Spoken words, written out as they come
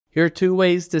Here are two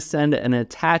ways to send an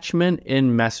attachment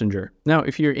in Messenger. Now,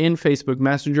 if you're in Facebook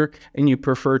Messenger and you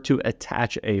prefer to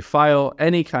attach a file,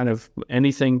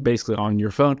 anything basically on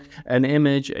your phone, an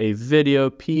image, a video,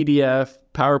 PDF,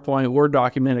 PowerPoint, Word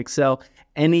document, Excel,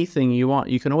 anything you want,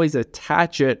 you can always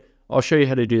attach it. I'll show you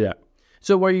how to do that.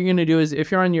 So what you're going to do is,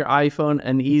 if you're on your iPhone,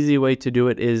 an easy way to do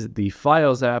it is the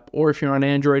Files app, or if you're on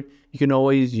Android, you can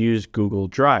always use Google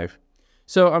Drive.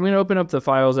 So I'm going to open up the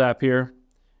Files app here.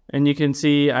 And you can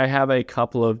see I have a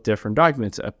couple of different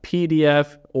documents, a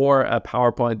PDF or a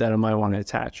PowerPoint that I might want to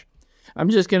attach. I'm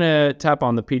just going to tap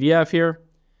on the PDF here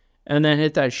and then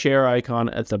hit that share icon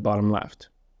at the bottom left.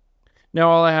 Now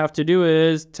all I have to do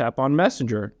is tap on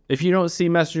Messenger. If you don't see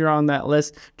Messenger on that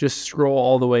list, just scroll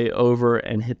all the way over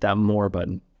and hit that More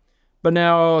button. But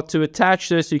now to attach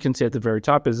this, you can see at the very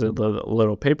top is a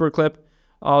little paper clip.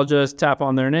 I'll just tap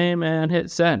on their name and hit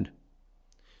send.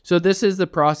 So this is the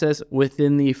process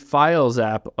within the Files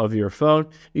app of your phone.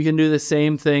 You can do the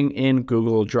same thing in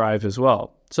Google Drive as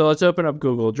well. So let's open up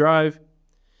Google Drive.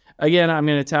 Again, I'm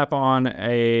going to tap on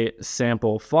a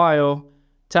sample file,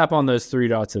 tap on those three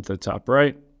dots at the top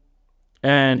right,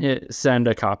 and hit send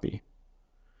a copy.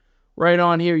 Right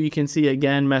on here, you can see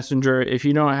again Messenger. If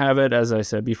you don't have it, as I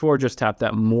said before, just tap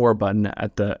that More button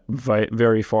at the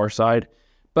very far side.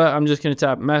 But I'm just going to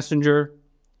tap Messenger.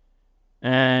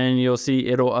 And you'll see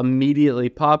it'll immediately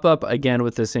pop up again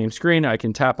with the same screen. I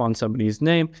can tap on somebody's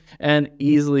name and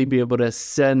easily be able to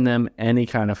send them any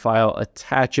kind of file,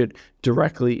 attach it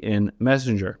directly in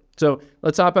Messenger. So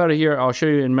let's hop out of here. I'll show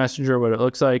you in Messenger what it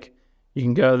looks like. You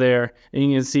can go there and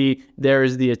you can see there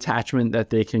is the attachment that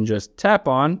they can just tap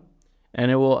on and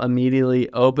it will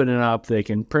immediately open it up. They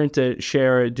can print it,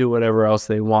 share it, do whatever else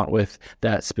they want with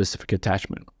that specific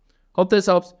attachment. Hope this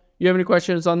helps. You have any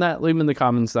questions on that, leave them in the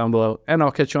comments down below, and I'll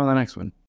catch you on the next one.